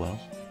sell well.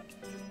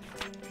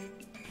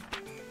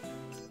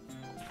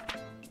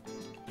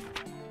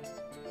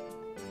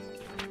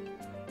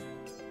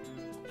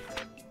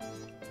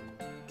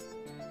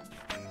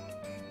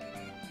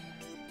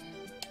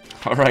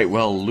 Alright,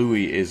 well,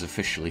 Louis is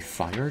officially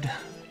fired.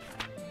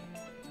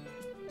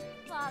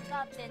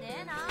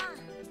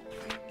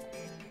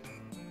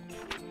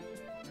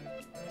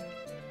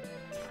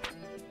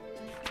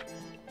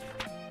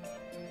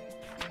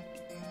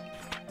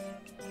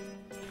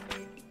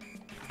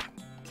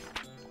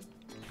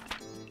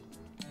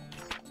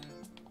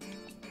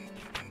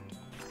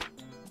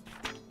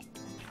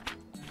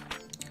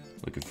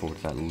 Looking forward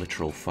to that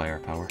literal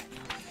firepower.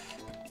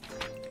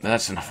 But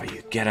that's enough of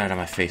you. Get out of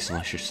my face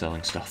unless you're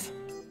selling stuff.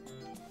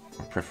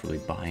 Or preferably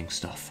buying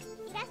stuff.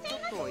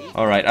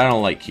 Alright, I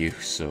don't like you,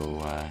 so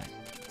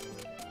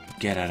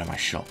get out of my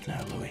shop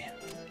now, Louis.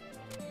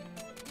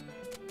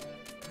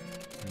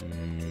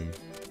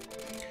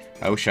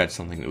 I wish I had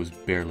something that was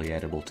barely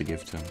edible to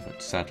give to him,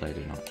 but sadly I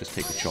do not. Just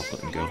take the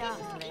chocolate and go.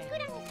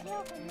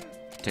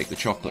 Take the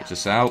chocolate to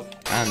Sal,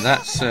 and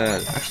that's,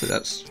 actually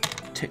that's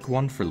tick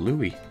 1 for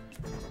Louis.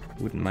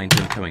 Wouldn't mind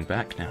him coming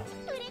back now.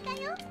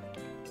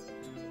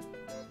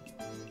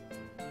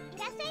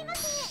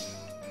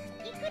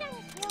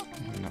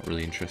 I'm not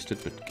really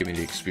interested, but give me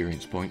the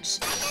experience points.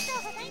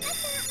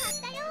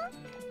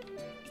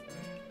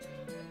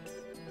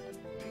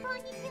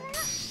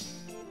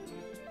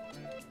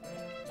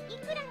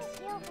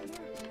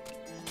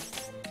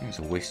 It's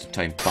a waste of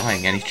time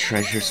buying any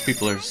treasures.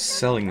 People are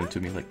selling them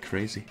to me like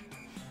crazy.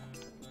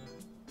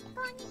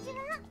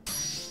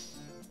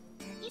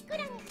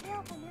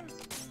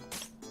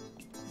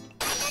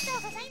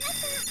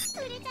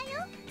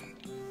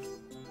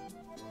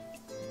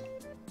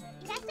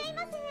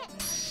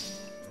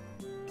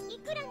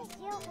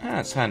 Ah,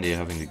 it's handy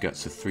having the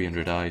guts of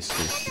 300 eyes to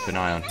keep an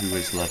eye on who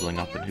is leveling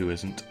up and who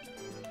isn't,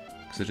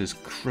 because it is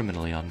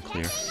criminally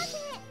unclear.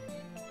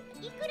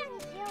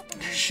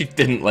 She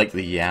didn't like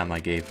the yam I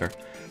gave her.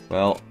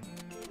 Well,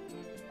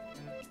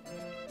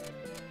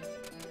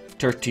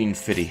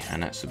 1350,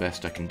 and that's the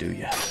best I can do,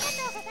 yeah.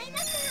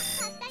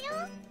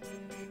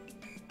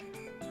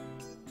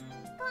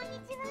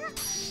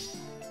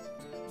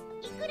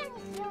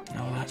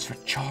 No, that's for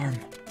charm.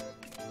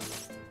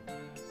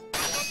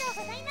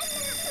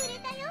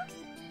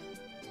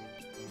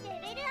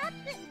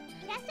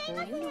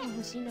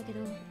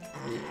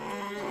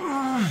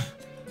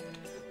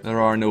 There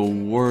are no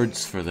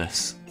words for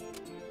this.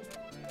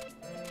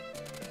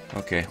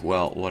 Okay,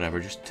 well, whatever,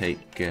 just take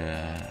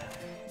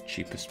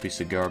cheapest piece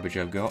of garbage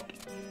I've got.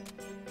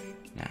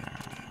 Nah,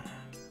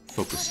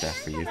 focus staff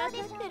for you.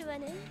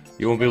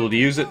 You won't be able to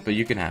use it, but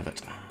you can have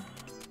it.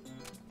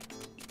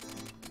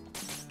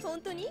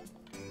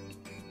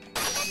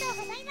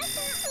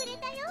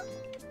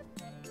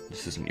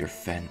 This isn't your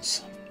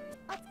fence.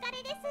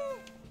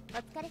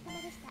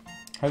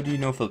 How do you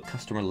know if a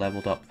customer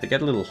leveled up? They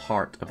get a little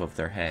heart above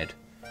their head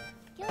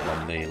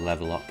when they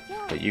level up,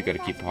 but you gotta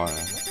keep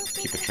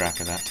a track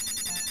of that.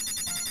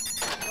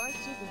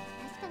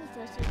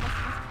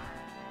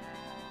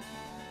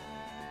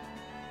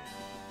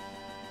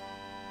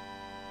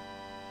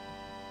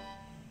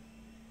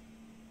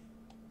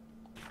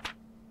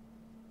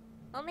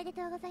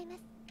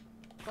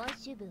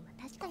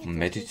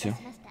 Medito?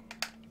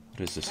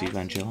 What is this,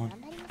 Evangelion?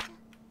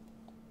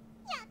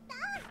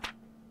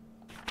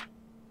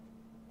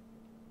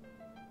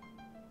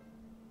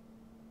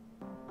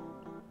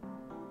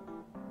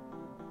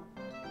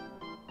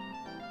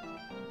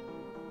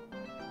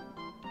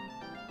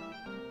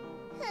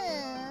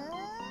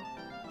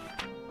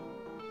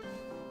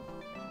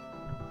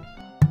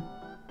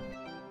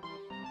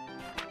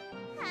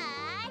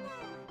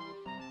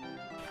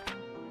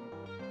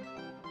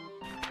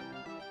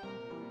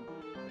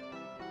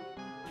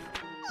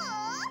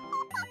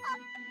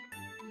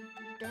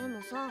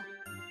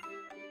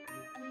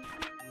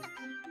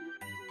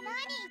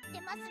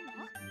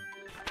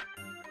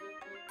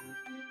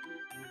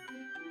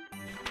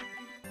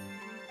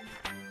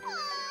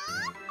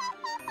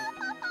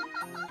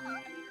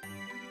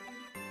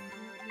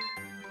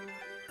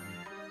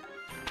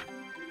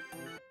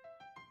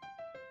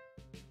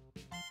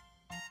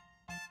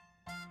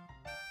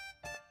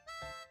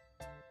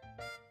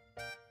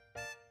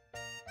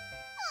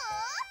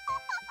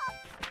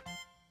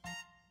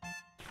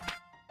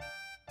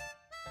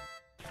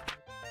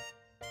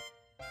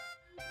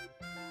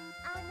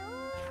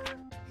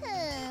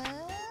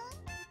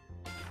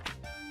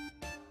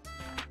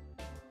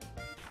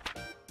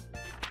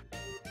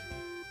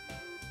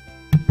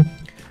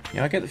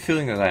 Yeah, I get the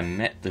feeling that I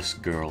met this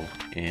girl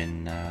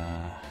in,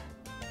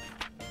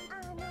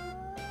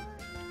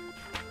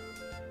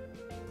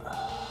 what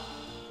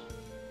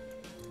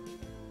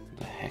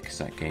the heck is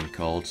that game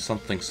called?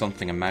 Something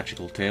something a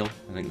Magical Tale.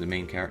 I think the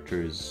main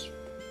character is...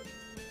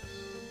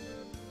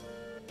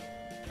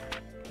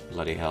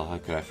 Bloody hell, how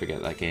could I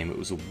forget that game? It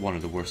was one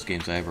of the worst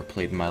games I ever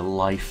played in my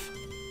life.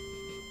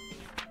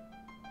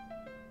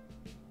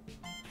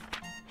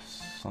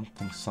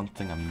 Something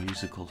something a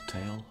Musical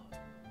Tale?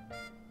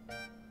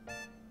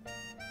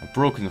 I've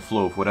broken the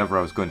flow of whatever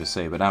I was going to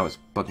say, but now it's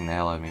bugging the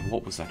hell out of me.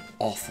 What was that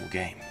awful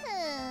game?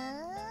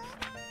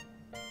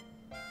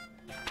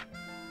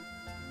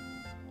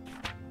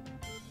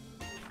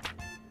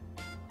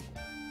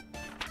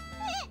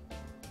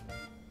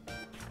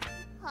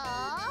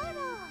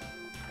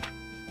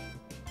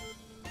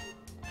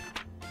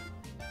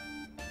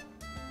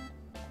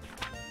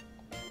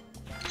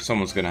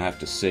 Someone's gonna have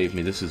to save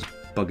me. This is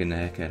bugging the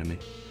heck out of me.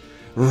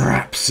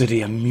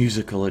 Rhapsody, a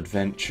musical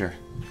adventure.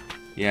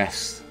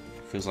 Yes.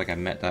 Feels like I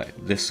met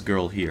this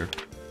girl here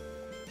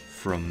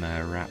from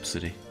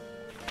Rhapsody.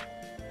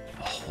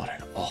 Oh, what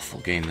an awful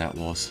game that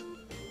was.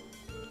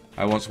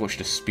 I once watched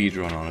a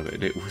speedrun on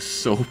it. It was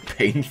so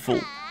painful.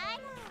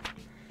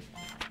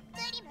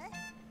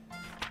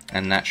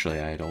 And naturally,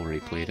 I had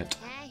already played it.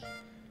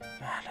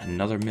 Man,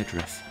 another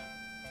midriff.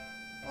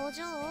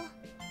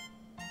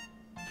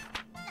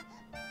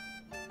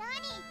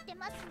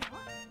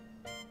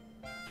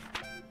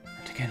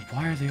 And again,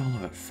 why are they all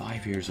about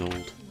 5 years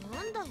old?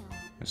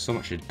 There's so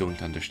much I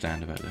don't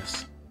understand about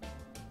this.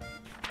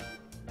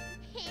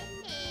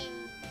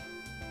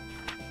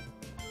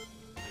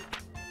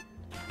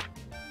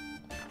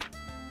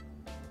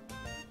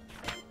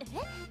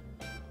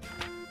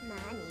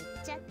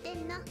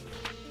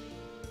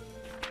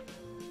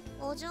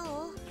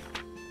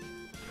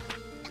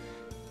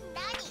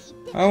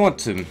 I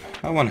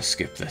want to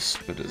skip this,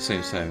 but at the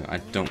same time, I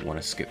don't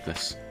want to skip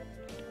this.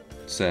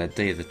 It's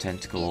Day of the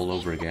Tentacle all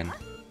over again.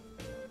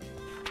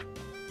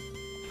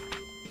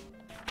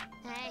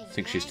 I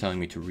think she's telling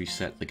me to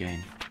reset the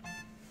game.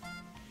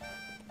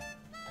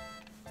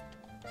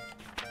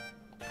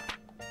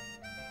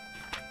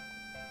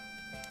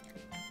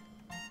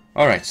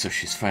 Alright, so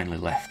she's finally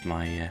left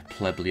my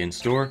plebeian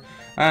store,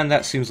 and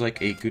that seems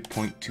like a good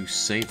point to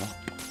save up.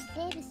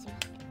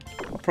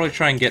 I'll probably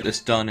try and get this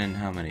done in,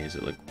 how many is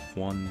it, like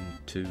 1,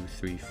 2,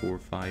 3, 4,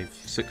 5,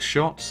 6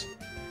 shots?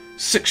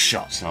 6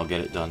 shots and I'll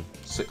get it done.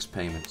 6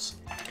 payments.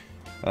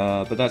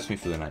 But that's me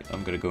for the night.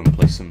 I'm gonna go and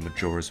play some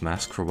Majora's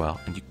Mask for a while,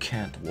 and you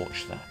can't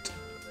watch that.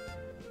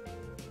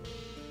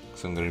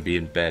 So I'm gonna be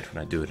in bed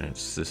when I do it, and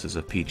this is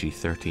a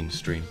PG-13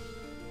 stream.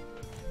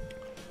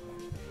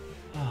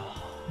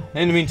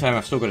 In the meantime,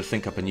 I've still got to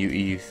think up a new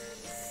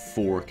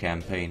EU4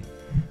 campaign.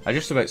 I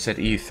just about said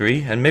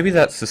EU3, and maybe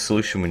that's the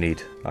solution we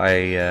need.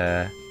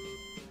 It's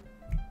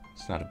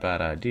not a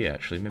bad idea,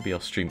 actually. Maybe I'll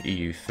stream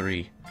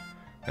EU3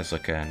 as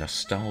like a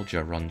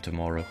nostalgia run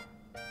tomorrow.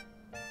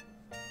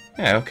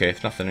 Yeah, okay,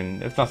 if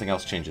nothing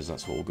else changes,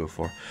 that's what we'll go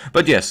for.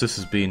 But yes, this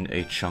has been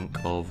a chunk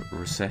of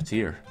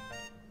Recettear.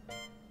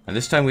 And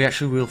this time we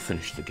actually will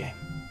finish the game.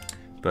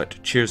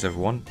 But cheers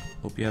everyone,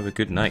 hope you have a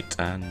good night,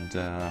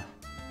 and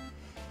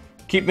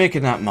keep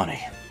making that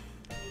money.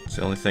 It's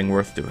the only thing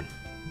worth doing.